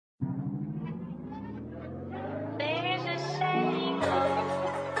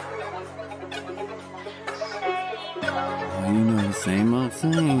You know, the same old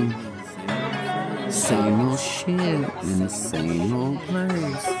thing. Same old shit in the same old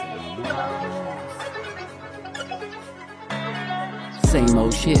place. Same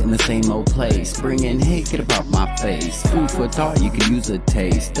old shit in the same old place. Bringing hate, get about my face. Food for thought, you can use a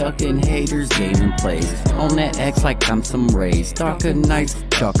taste. Ducking haters, gaming plays. On that X like I'm some rays. Darker nights,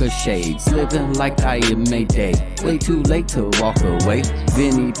 darker shades. Living like I am Mayday. Way too late to walk away.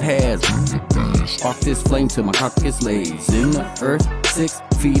 Vinny pads. Spark this flame till my carcass lays in the earth. 6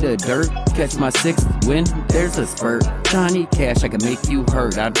 feet of dirt. Catch my sixth when there's a spurt. Johnny Cash, I can make you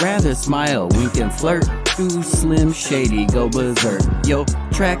hurt. I'd rather smile, wink and flirt. Too Slim Shady, go berserk. Yo,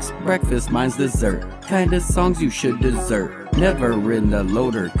 tracks, breakfast, mine's dessert. Kinda songs you should desert. Never in the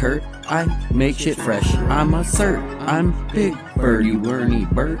loader, Kurt. I make shit fresh, I'm a cert. I'm Big Bird, you Ernie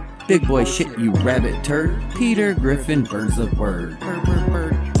Bird. Big boy shit, you rabbit turd. Peter Griffin, birds of word. Birds of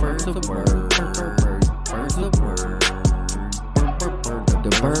word. Birds of word. The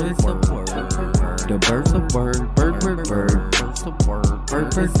birds of word. The birds of word. Bird, bird, bird. Birds of word.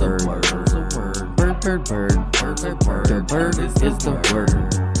 Bird, bird, bird. Birds of word. Bird, bird, bird. Birds of word. The bird is the word.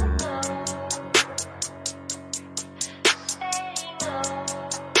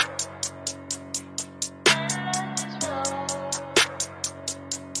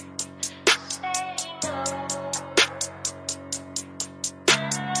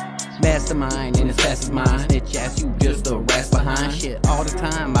 Mastermind and as fast as mine. Snitch ass, you just a rasp behind. Shit all the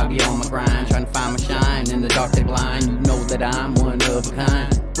time, I be on my grind, trying to find my shine. In the dark they blind, you know that I'm one of a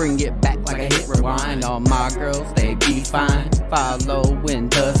kind. Bring it back like a hit rewind. All my girls, they be fine. Follow when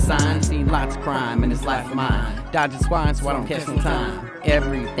the sign. Seen lots of crime and it's life of mine. Dodging swine so I don't catch no time.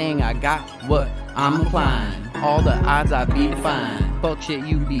 Everything I got, what I'm applying. All the odds I be defying. Fuck shit,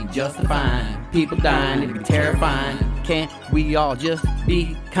 you be justifying. People dying, it be terrifying. Can't we all just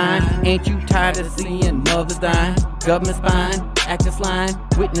be kind? Ain't you tired of seeing mothers dying? Government spine, acting slime,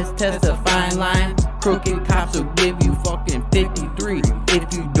 witness testifying lying. Crooked cops will give you fucking 53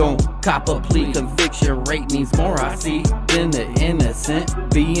 if you don't cop a plea. Conviction rate means more I see than the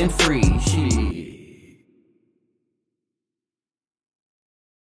innocent being free. Shit.